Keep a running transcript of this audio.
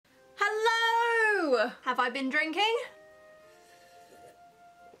Have I been drinking?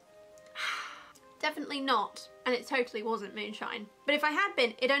 Definitely not, and it totally wasn't moonshine. But if I had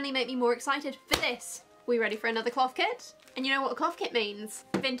been, it'd only make me more excited for this. We ready for another cloth kit? And you know what a cloth kit means?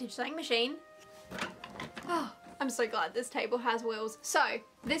 Vintage sewing machine. Oh, I'm so glad this table has wheels. So,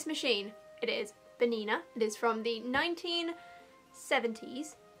 this machine, it is Bernina. It is from the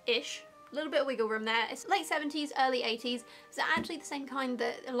 1970s-ish. A little bit of wiggle room there. It's late 70s, early 80s. It's actually the same kind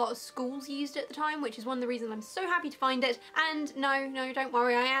that a lot of schools used at the time, which is one of the reasons I'm so happy to find it. And no, don't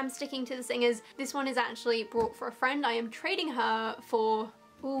worry, I am sticking to the singers. This one is actually brought for a friend. I am trading her for...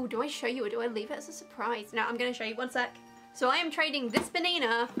 Ooh, do I show you or do I leave it as a surprise? No, I'm gonna show you, one sec. So I am trading this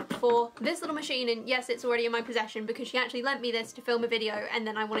Bernina for this little machine, and yes, it's already in my possession because she actually lent me this to film a video and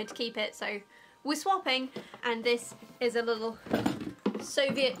then I wanted to keep it, so we're swapping. And this is a little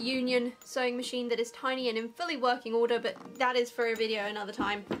Soviet Union sewing machine that is tiny and in fully working order, but that is for a video another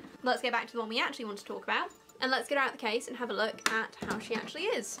time. Let's get back to the one we actually want to talk about, and let's get out the case and have a look at how she actually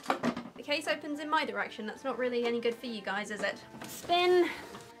is. The case opens in my direction. That's not really any good for you guys, is it? Spin.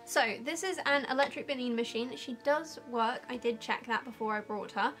 So this is an electric Bernina machine. She does work. I did check that before I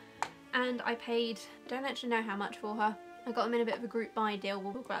brought her, and I paid, I don't actually know how much for her. I got them in a bit of a group buy deal.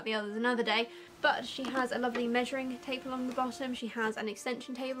 We'll talk about the others another day. But she has a lovely measuring tape along the bottom. She has an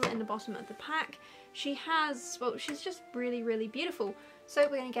extension table in the bottom of the pack. She has, well, she's just really, really beautiful. So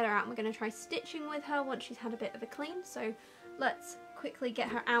we're going to get her out and we're going to try stitching with her once she's had a bit of a clean. So let's quickly get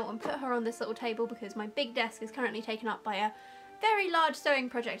her out and put her on this little table because my big desk is currently taken up by a very large sewing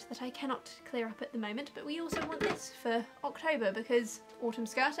project that I cannot clear up at the moment. But we also want this for October because autumn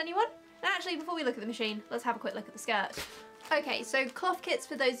skirt, anyone? And actually, before we look at the machine, let's have a quick look at the skirt. Okay, so cloth kits,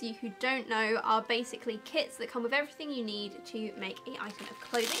 for those of you who don't know, are basically kits that come with everything you need to make an item of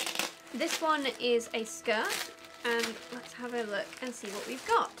clothing. This one is a skirt, and let's have a look and see what we've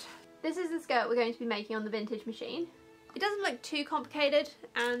got. This is the skirt we're going to be making on the vintage machine. It doesn't look too complicated,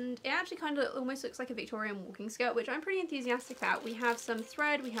 and it actually kind of almost looks like a Victorian walking skirt, which I'm pretty enthusiastic about. We have some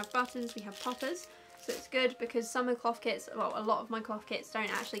thread, we have buttons, we have poppers. So it's good because some of the cloth kits, well, a lot of my cloth kits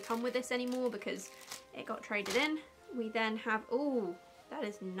don't actually come with this anymore because it got traded in. We then have, ooh, that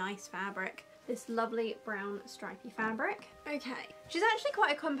is nice fabric. This lovely brown stripy fabric. Okay, she's actually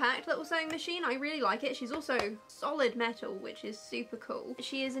quite a compact little sewing machine. I really like it. She's also solid metal, which is super cool.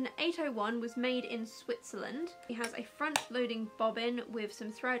 She is an 801, was made in Switzerland. She has a front loading bobbin with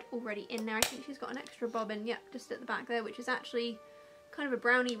some thread already in there. I think she's got an extra bobbin, yep, just at the back there, which is actually kind of a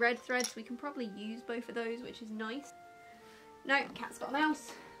browny red thread, so we can probably use both of those, which is nice. No, cat's got a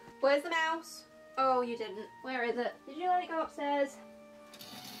mouse. Where's the mouse? Oh, you didn't. Where is it? Did you let it go upstairs?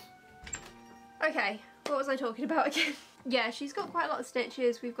 Okay, what was I talking about again? Yeah, she's got quite a lot of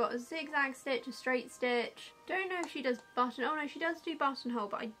stitches. We've got a zigzag stitch, a straight stitch. Don't know if she does button. Oh no, she does do buttonhole,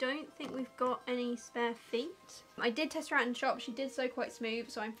 but I don't think we've got any spare feet. I did test her out in the shop. She did sew quite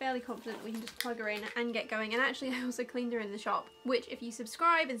smooth, so I'm fairly confident that we can just plug her in and get going. And actually, I also cleaned her in the shop, which if you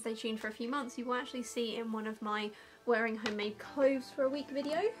subscribe and stay tuned for a few months, you will actually see in one of my wearing homemade clothes for a week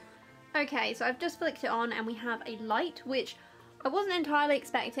video. Okay, so I've just flicked it on and we have a light, which I wasn't entirely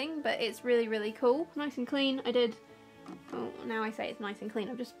expecting, but it's really, really cool. Nice and clean. I did... Oh, now I say it's nice and clean.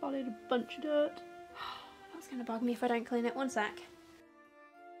 I've just spotted a bunch of dirt. That's going to bug me if I don't clean it. One sec.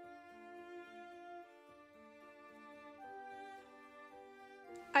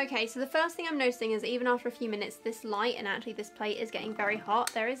 Okay, so the first thing I'm noticing is even after a few minutes, this light and actually this plate is getting very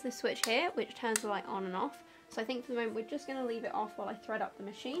hot. There is this switch here, which turns the light on and off. So I think for the moment we're just going to leave it off while I thread up the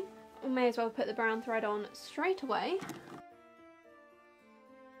machine. We may as well put the brown thread on straight away.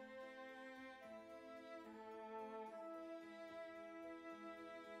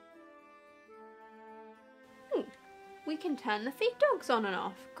 We can turn the feed dogs on and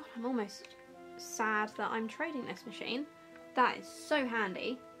off. God, I'm almost sad that I'm trading this machine. That is so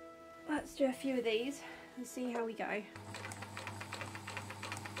handy. Let's do a few of these and see how we go.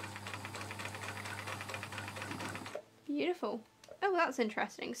 Beautiful. Oh, that's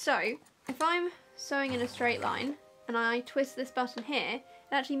interesting. So, if I'm sewing in a straight line and I twist this button here, it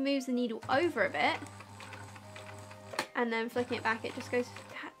actually moves the needle over a bit, and then flicking it back, it just goes,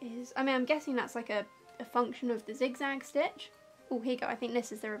 that is, I mean, I'm guessing that's like a function of the zigzag stitch. Oh, here you go. I think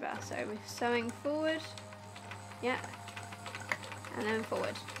this is the reverse. So we're sewing forward, yeah, and then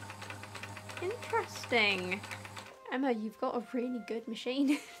forward. Interesting. Emma, you've got a really good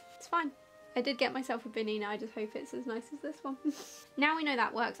machine. It's fine. I did get myself a Bernina. I just hope it's as nice as this one. Now we know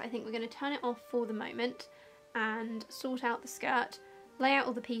that works, I think we're going to turn it off for the moment and sort out the skirt. lay out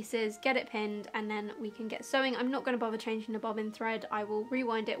all the pieces, get it pinned, and then we can get sewing. I'm not going to bother changing the bobbin thread. I will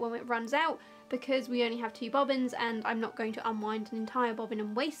rewind it when it runs out because we only have 2 bobbins, and I'm not going to unwind an entire bobbin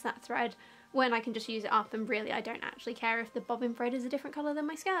and waste that thread when I can just use it up, and really I don't actually care if the bobbin thread is a different colour than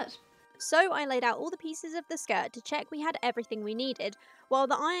my skirt. So I laid out all the pieces of the skirt to check we had everything we needed, while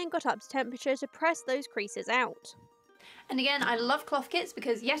the iron got up to temperature to press those creases out. And again, I love Clothkits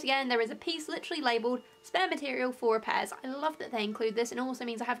because yet again there is a piece literally labelled spare material for repairs. I love that they include this, and it also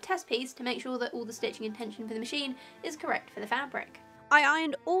means I have a test piece to make sure that all the stitching intention for the machine is correct for the fabric. I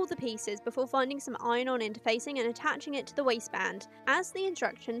ironed all the pieces before finding some iron-on interfacing and attaching it to the waistband, as the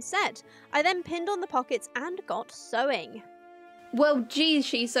instructions said. I then pinned on the pockets and got sewing. Well, geez,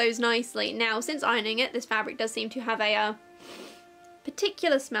 she sews nicely. Now, since ironing it, this fabric does seem to have a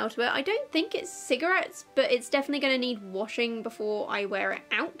particular smell to it. I don't think it's cigarettes, but it's definitely going to need washing before I wear it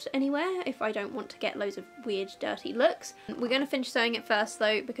out anywhere if I don't want to get loads of weird dirty looks. We're going to finish sewing it first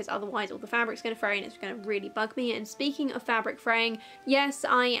though, because otherwise all the fabric's going to fray and it's going to really bug me. And speaking of fabric fraying, yes,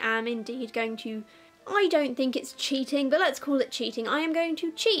 I am indeed going to, I don't think it's cheating, but let's call it cheating. I am going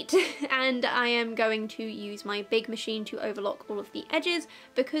to cheat and I am going to use my big machine to overlock all of the edges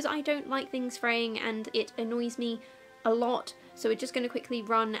because I don't like things fraying and it annoys me a lot. So we're just going to quickly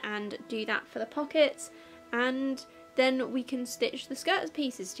run and do that for the pockets, and then we can stitch the skirt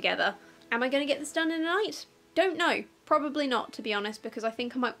pieces together. Am I going to get this done in a night? Don't know. Probably not, to be honest, because I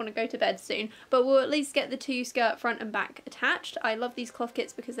think I might want to go to bed soon, but we'll at least get the 2 skirt front and back attached. I love these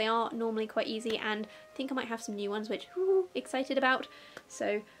Clothkits because they are normally quite easy, and I think I might have some new ones which I'm excited about.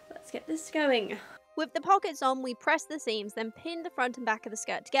 So let's get this going. With the pockets on, we pressed the seams, then pinned the front and back of the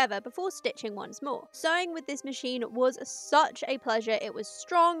skirt together before stitching once more. Sewing with this machine was such a pleasure. It was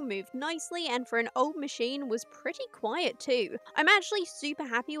strong, moved nicely, and for an old machine was pretty quiet too. I'm actually super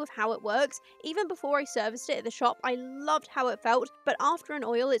happy with how it works. Even before I serviced it at the shop, I loved how it felt, but after an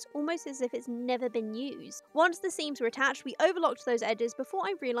oil, it's almost as if it's never been used. Once the seams were attached, we overlocked those edges before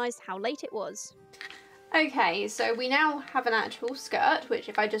I realised how late it was. Okay, so we now have an actual skirt, which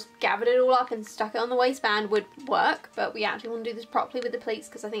if I just gathered it all up and stuck it on the waistband would work, but we actually want to do this properly with the pleats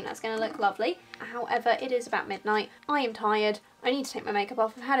because I think that's going to look lovely. However, it is about midnight. I am tired. I need to take my makeup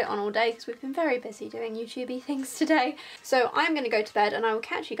off. I've had it on all day because we've been very busy doing YouTubey things today. So I'm going to go to bed and I will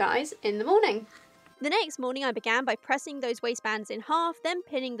catch you guys in the morning. The next morning I began by pressing those waistbands in half, then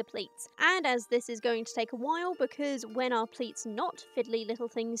pinning the pleats. And as this is going to take a while because when are pleats not fiddly little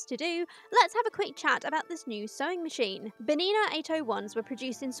things to do, let's have a quick chat about this new sewing machine. Bernina 801s were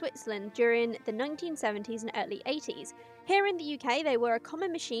produced in Switzerland during the 1970s and early 80s. Here in the UK they were a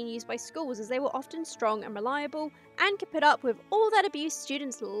common machine used by schools as they were often strong and reliable and could put up with all that abuse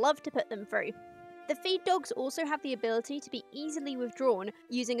students love to put them through. The feed dogs also have the ability to be easily withdrawn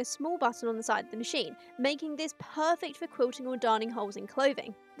using a small button on the side of the machine, making this perfect for quilting or darning holes in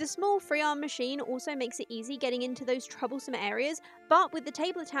clothing. The small free-arm machine also makes it easy getting into those troublesome areas, but with the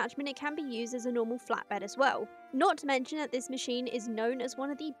table attachment it can be used as a normal flatbed as well. Not to mention that this machine is known as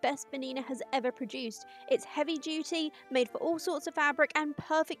one of the best Bernina has ever produced. It's heavy duty, made for all sorts of fabric, and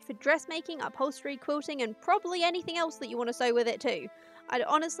perfect for dressmaking, upholstery, quilting, and probably anything else that you want to sew with it too. I'd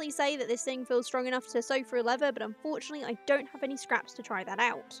honestly say that this thing feels strong enough to sew through leather, but unfortunately I don't have any scraps to try that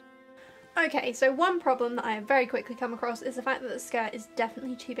out. Okay, so one problem that I have very quickly come across is the fact that the skirt is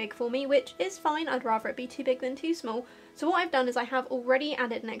definitely too big for me, which is fine. I'd rather it be too big than too small. So what I've done is I have already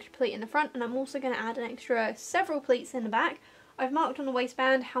added an extra pleat in the front, and I'm also going to add an extra several pleats in the back. I've marked on the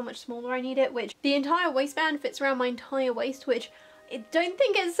waistband how much smaller I need it, which the entire waistband fits around my entire waist, which I don't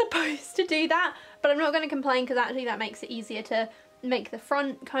think it's supposed to do that, but I'm not going to complain because actually that makes it easier to make the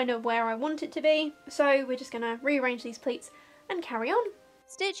front kind of where I want it to be. So we're just going to rearrange these pleats and carry on.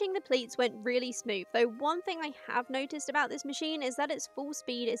 Stitching the pleats went really smooth, though one thing I have noticed about this machine is that its full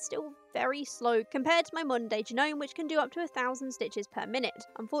speed is still very slow compared to my modern day Genome, which can do up to 1,000 stitches per minute.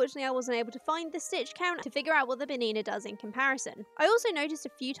 Unfortunately, I wasn't able to find the stitch count to figure out what the Bernina does in comparison. I also noticed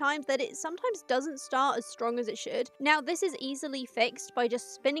a few times that it sometimes doesn't start as strong as it should. Now this is easily fixed by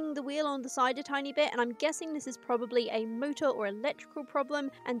just spinning the wheel on the side a tiny bit, and I'm guessing this is probably a motor or electrical problem,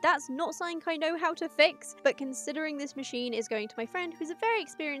 and that's not something I know how to fix, but considering this machine is going to my friend who's a very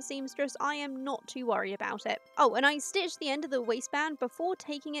experienced seamstress, I am not too worried about it. Oh, and I stitched the end of the waistband before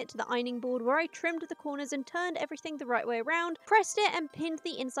taking it to the ironing board where I trimmed the corners and turned everything the right way around, pressed it and pinned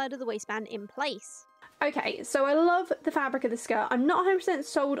the inside of the waistband in place. Okay, so I love the fabric of the skirt. I'm not 100%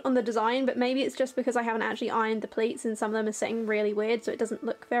 sold on the design, but maybe it's just because I haven't actually ironed the pleats and some of them are sitting really weird so it doesn't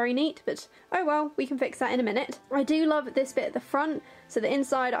look very neat, but oh well, we can fix that in a minute. I do love this bit at the front, so the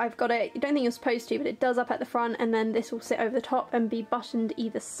inside I've got it, I don't think you're supposed to, but it does up at the front, and then this will sit over the top and be buttoned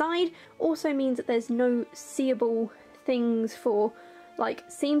either side. Also means that there's no seeable things for like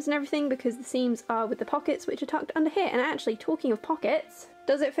seams and everything, because the seams are with the pockets which are tucked under here. And actually, talking of pockets,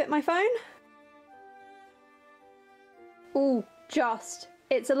 does it fit my phone? Ooh, just.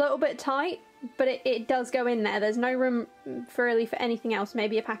 It's a little bit tight, but it does go in there. There's no room really for anything else,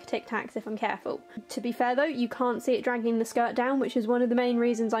 maybe a pack of Tic Tacs if I'm careful. To be fair though, you can't see it dragging the skirt down, which is one of the main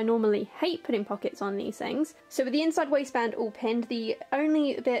reasons I normally hate putting pockets on these things. So with the inside waistband all pinned, the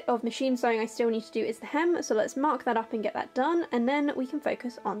only bit of machine sewing I still need to do is the hem, so let's mark that up and get that done, and then we can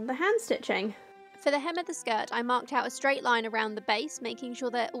focus on the hand stitching. For the hem of the skirt, I marked out a straight line around the base, making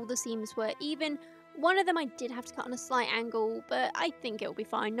sure that all the seams were even. One of them I did have to cut on a slight angle, but I think it'll be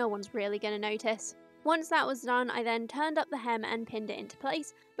fine, no one's really going to notice. Once that was done, I then turned up the hem and pinned it into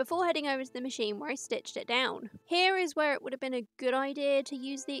place before heading over to the machine where I stitched it down. Here is where it would have been a good idea to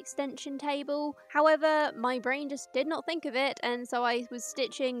use the extension table. However, my brain just did not think of it, and so I was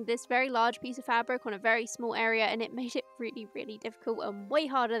stitching this very large piece of fabric on a very small area, and it made it really, really difficult and way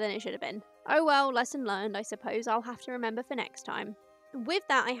harder than it should have been. Oh well, lesson learned, I suppose. I'll have to remember for next time. With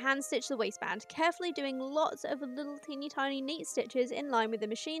that, I hand stitched the waistband, carefully doing lots of little teeny tiny neat stitches in line with the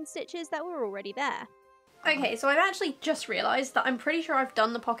machine stitches that were already there. Okay, so I've actually just realised that I'm pretty sure I've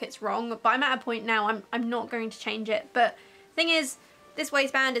done the pockets wrong, but I'm at a point now I'm not going to change it. But thing is, this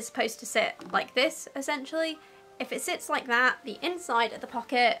waistband is supposed to sit like this, essentially. If it sits like that, the inside of the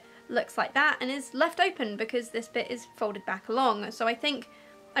pocket looks like that and is left open because this bit is folded back along. So I think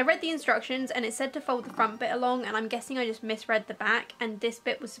I read the instructions and it said to fold the front bit along, and I'm guessing I just misread the back, and this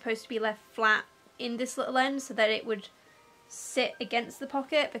bit was supposed to be left flat in this little end so that it would sit against the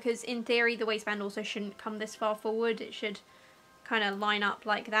pocket, because in theory the waistband also shouldn't come this far forward. It should kind of line up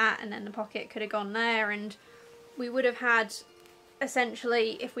like that, and then the pocket could have gone there, and we would have had,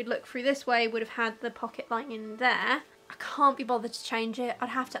 essentially, if we'd looked through this way, would have had the pocket lying in there. I can't be bothered to change it. I'd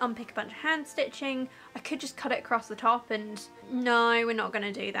have to unpick a bunch of hand stitching. I could just cut it across the top, and no, we're not going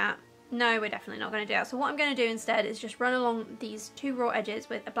to do that. No, we're definitely not going to do that. So what I'm going to do instead is just run along these two raw edges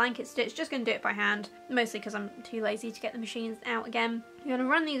with a blanket stitch. Just going to do it by hand, mostly because I'm too lazy to get the machines out again. We're going to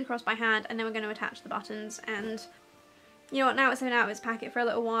run these across by hand, and then we're going to attach the buttons. And you know what, now it's been out of its packet for a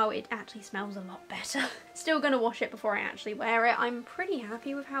little while, it actually smells a lot better. Still going to wash it before I actually wear it. I'm pretty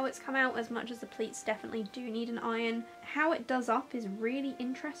happy with how it's come out, as much as the pleats definitely do need an iron. How it does up is really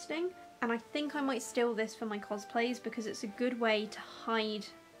interesting, and I think I might steal this for my cosplays because it's a good way to hide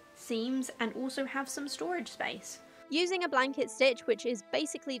seams and also have some storage space. Using a blanket stitch, which is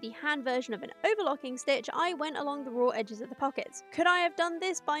basically the hand version of an overlocking stitch, I went along the raw edges of the pockets. Could I have done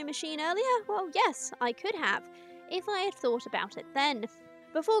this by machine earlier? Well, yes, I could have, if I had thought about it then.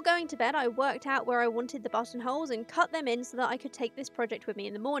 Before going to bed, I worked out where I wanted the buttonholes and cut them in so that I could take this project with me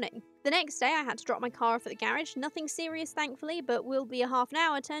in the morning. The next day I had to drop my car off at the garage, nothing serious thankfully, but will be a half an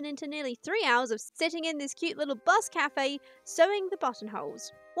hour turned into nearly 3 hours of sitting in this cute little bus cafe sewing the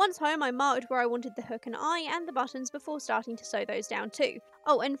buttonholes. Once home, I marked where I wanted the hook and eye and the buttons before starting to sew those down too.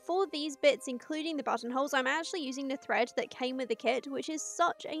 Oh, and for these bits, including the buttonholes, I'm actually using the thread that came with the kit, which is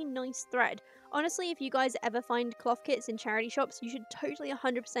such a nice thread. Honestly, if you guys ever find cloth kits in charity shops, you should totally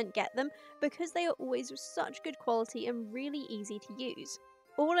 100% get them because they are always such good quality and really easy to use.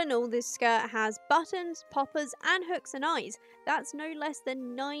 All in all, this skirt has buttons, poppers, and hooks and eyes. That's no less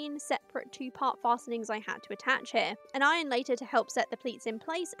than 9 separate 2-part fastenings I had to attach here. An iron later to help set the pleats in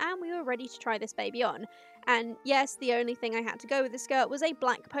place, and we were ready to try this baby on. And yes, the only thing I had to go with the skirt was a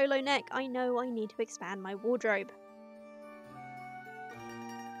black polo neck. I know I need to expand my wardrobe.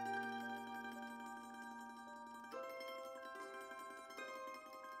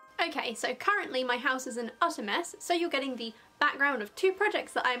 Okay, so currently my house is an utter mess, so you're getting the background of 2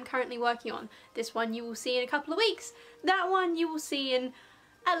 projects that I am currently working on. This one you will see in a couple of weeks, that one you will see in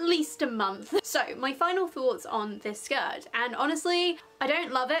at least a month. So, my final thoughts on this skirt, and honestly, I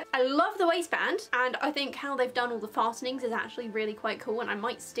don't love it. I love the waistband, and I think how they've done all the fastenings is actually really quite cool, and I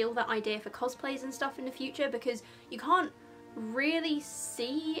might steal that idea for cosplays and stuff in the future because you can't really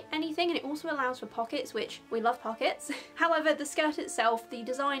see anything, and it also allows for pockets, which we love pockets. However, the skirt itself, the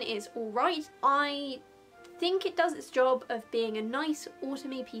design is alright. I think it does its job of being a nice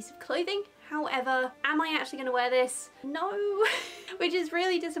autumny piece of clothing. However, am I actually going to wear this? No, which is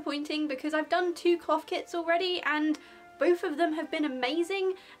really disappointing because I've done 2 cloth kits already and both of them have been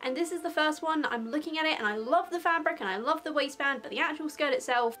amazing, and this is the first one that I'm looking at it and I love the fabric and I love the waistband, but the actual skirt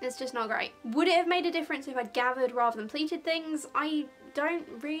itself is just not great. Would it have made a difference if I'd gathered rather than pleated things? I don't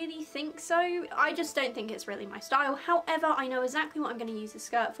really think so. I just don't think it's really my style. However, I know exactly what I'm going to use this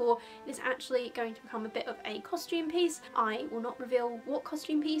skirt for. It is actually going to become a bit of a costume piece. I will not reveal what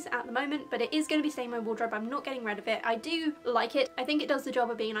costume piece at the moment, but it is going to be staying in my wardrobe. I'm not getting rid of it. I do like it. I think it does the job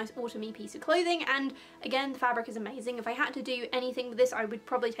of being a nice autumny piece of clothing, and again, the fabric is amazing. If I had to do anything with this, I would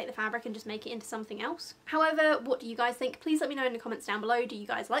probably take the fabric and just make it into something else. However, what do you guys think? Please let me know in the comments down below. Do you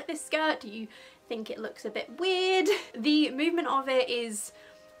guys like this skirt? Do you think it looks a bit weird? The movement of it is,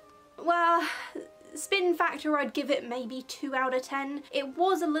 well, spin factor, I'd give it maybe 2 out of 10. It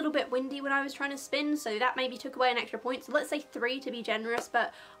was a little bit windy when I was trying to spin, so that maybe took away an extra point, so let's say 3 to be generous,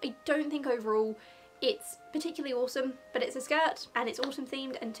 but I don't think overall it's particularly awesome. But it's a skirt and it's autumn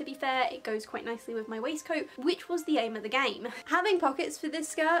themed, and to be fair, it goes quite nicely with my waistcoat, which was the aim of the game. Having pockets for this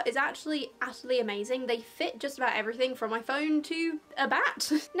skirt is actually utterly amazing. They fit just about everything from my phone to a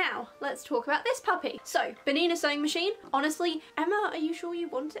bat. Now, let's talk about this puppy. So, Bernina sewing machine. Honestly, Emma, are you sure you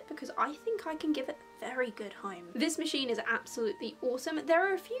want it? Because I think I can give it a very good home. This machine is absolutely awesome. There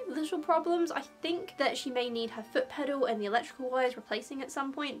are a few little problems. I think that she may need her foot pedal and the electrical wires replacing at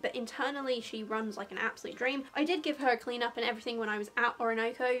some point, but internally she runs like an absolute dream. I did give her a clean up and everything when I was at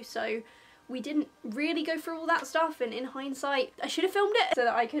Orinoco, so we didn't really go through all that stuff, and in hindsight I should have filmed it so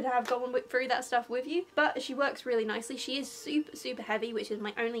that I could have gone through that stuff with you, but she works really nicely. She is super heavy, which is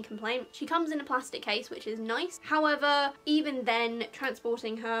my only complaint. She comes in a plastic case, which is nice. However, even then,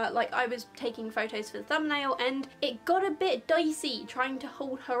 transporting her, like, I was taking photos for the thumbnail and it got a bit dicey trying to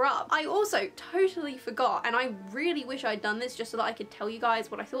hold her up. I also totally forgot, and I really wish I'd done this just so that I could tell you guys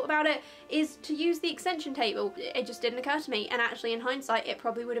what I thought about it, is to use the extension table. It just didn't occur to me, and actually in hindsight it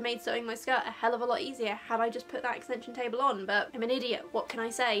probably would have made sewing my skirt a hell of a lot easier had I just put that extension table on, but I'm an idiot, what can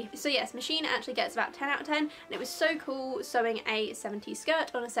I say? So yes, machine actually gets about 10 out of 10, and it was so cool sewing a 70s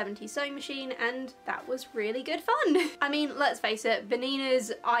skirt on a 70s sewing machine, and that was really good fun. I mean, let's face it,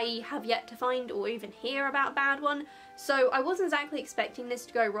 Bernina's I have yet to find or even hear about a bad one, so I wasn't exactly expecting this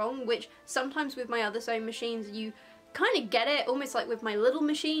to go wrong, which sometimes with my other sewing machines you kind of get it, almost like with my little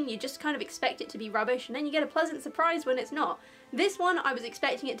machine, you just kind of expect it to be rubbish and then you get a pleasant surprise when it's not. This one, I was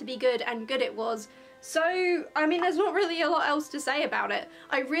expecting it to be good, and good it was. So, I mean, there's not really a lot else to say about it.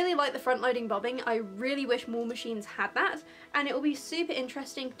 I really like the front-loading bobbing. I really wish more machines had that, and it will be super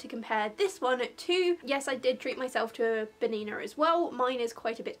interesting to compare this one to, yes, I did treat myself to a Bernina as well. Mine is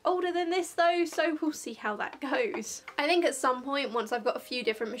quite a bit older than this though, so we'll see how that goes. I think at some point, once I've got a few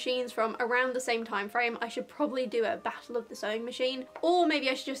different machines from around the same time frame, I should probably do a battle of the sewing machine, or maybe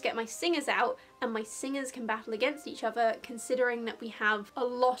I should just get my singers out and my singers can battle against each other, considering that we have a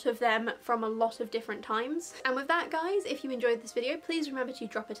lot of them from a lot of different times. And with that, guys, if you enjoyed this video, please remember to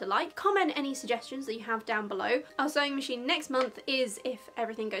drop it a like, comment any suggestions that you have down below. Our sewing machine next month is, if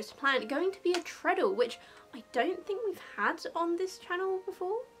everything goes to plan, going to be a treadle, which I don't think we've had on this channel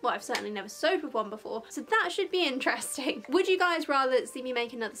before. Well, I've certainly never sewed with one before, so that should be interesting. Would you guys rather see me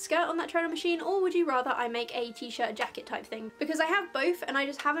make another skirt on that treadle machine, or would you rather I make a t-shirt jacket type thing? Because I have both and I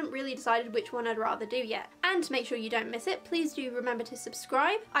just haven't really decided which one I'd rather do yet. And to make sure you don't miss it, please do remember to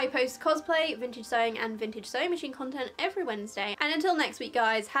subscribe. I post cosplay, vintage sewing and vintage sewing machine content every Wednesday. And until next week,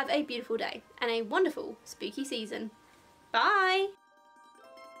 guys, have a beautiful day and a wonderful spooky season. Bye!